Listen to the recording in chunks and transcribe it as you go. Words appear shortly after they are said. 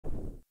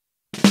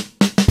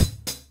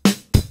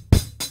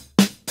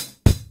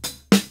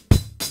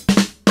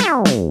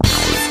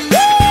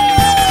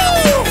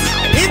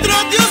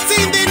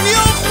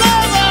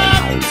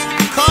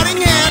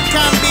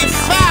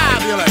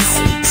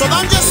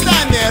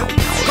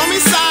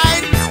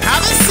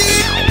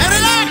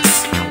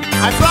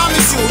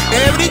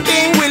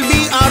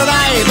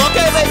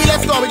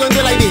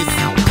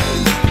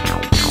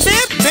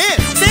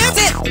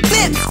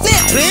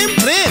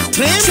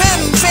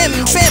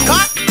trim,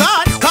 cut,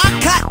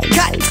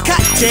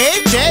 J,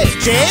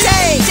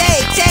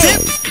 tip,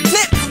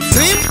 snip,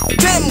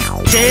 trim,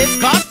 J,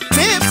 cut,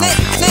 tip,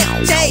 snip,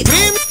 J,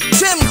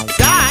 trim,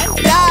 die,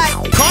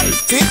 cut,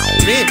 tip,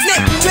 trim,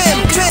 snip, trim.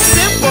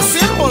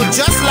 Simple,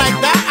 just like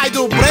that. I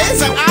do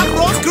braids and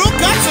afros, crew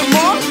cuts and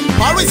more.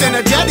 Always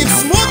energetic,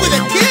 smooth with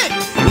a kick.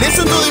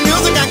 Listen to the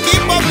music and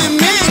keep up the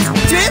mix.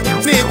 Tip,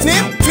 snip,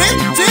 snip, snip,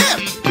 tip.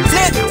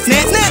 Snip,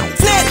 snip, snip,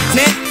 snip,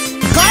 snip.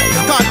 Cut.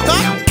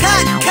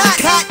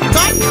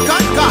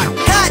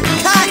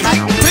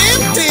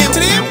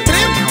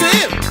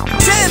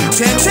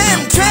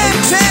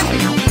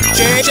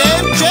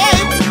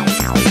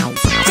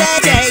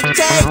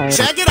 Trim.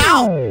 Check it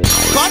out.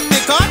 Cut,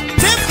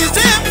 tip,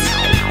 tip.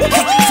 Snip,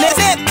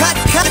 cut.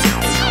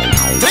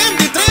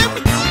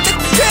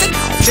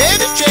 Trim,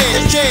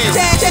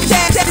 shave,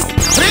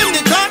 trim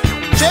the cut,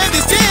 shave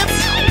the tip.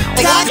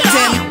 Cut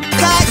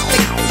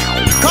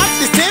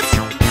the tip.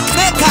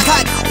 Snip,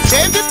 cut.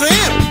 Shave the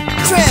trim.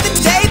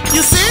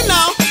 You see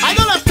now, I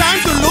don't have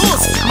time to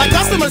lose. My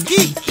customers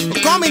keep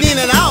coming in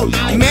and out.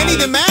 Many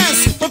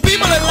demands for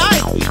people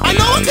alike. I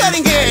know what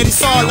cutting hair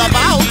is all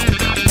about.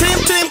 Trim,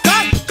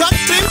 cut,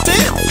 trim.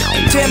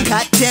 Trim,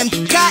 cut, trim.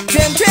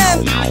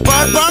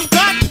 Burn,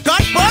 cut,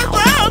 burn.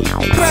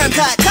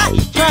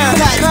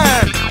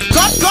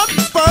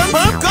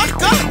 Burn, cut,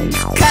 burn.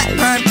 Cut,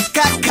 burn,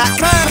 cut. Cut,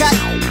 burn, cut.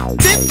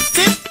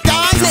 Tip,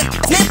 die.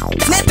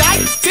 Snip,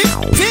 die. Tip,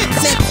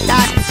 snip,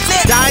 die.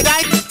 Die,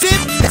 tip,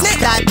 snip,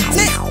 die.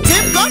 Snip,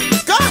 tip,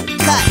 cut.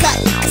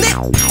 Snip,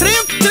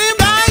 trim,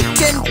 die.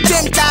 Trim,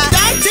 die.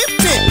 Die, tip,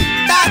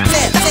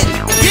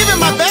 give it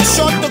my best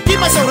shot to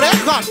keep us a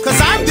record. Cause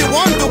I'm the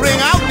one to bring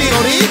out the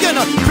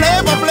original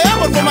flavor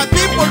for my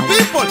people.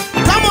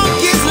 Come on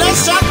kids,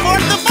 let's shot for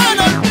the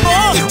final.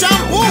 Oh, it's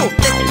shampoo.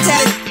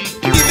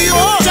 Give you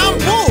all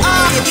shampoo.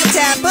 Give you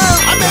shampoo.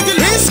 I make it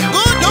his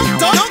good, don't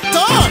talk.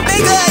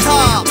 Make it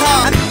talk.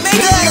 Make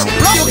it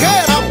blow your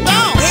hair up,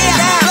 down.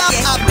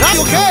 Blow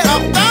your hair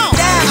up, down.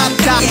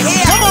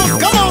 Come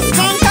on,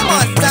 son. Come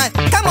on.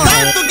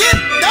 Time to get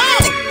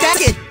down.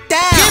 Get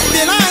down.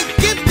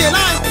 Keep the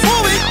line.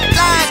 Move it.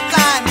 Line.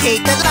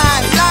 Keep the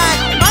line.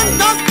 Man,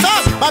 don't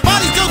stop. My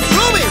body's just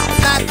grooving.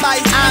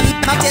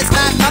 I'm just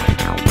not up.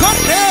 Cut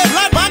hair,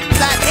 right back.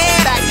 Back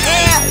hair.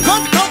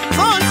 Cut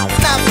front.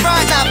 Now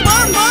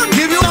burn.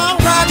 Give you all.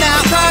 Burn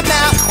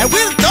now. And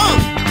we're done.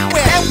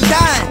 We're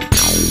done.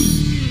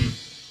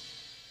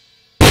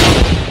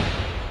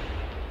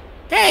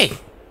 Hey,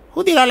 who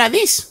did all of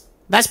this?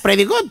 That's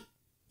pretty good.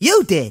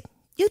 You did.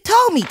 You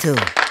told me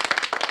to.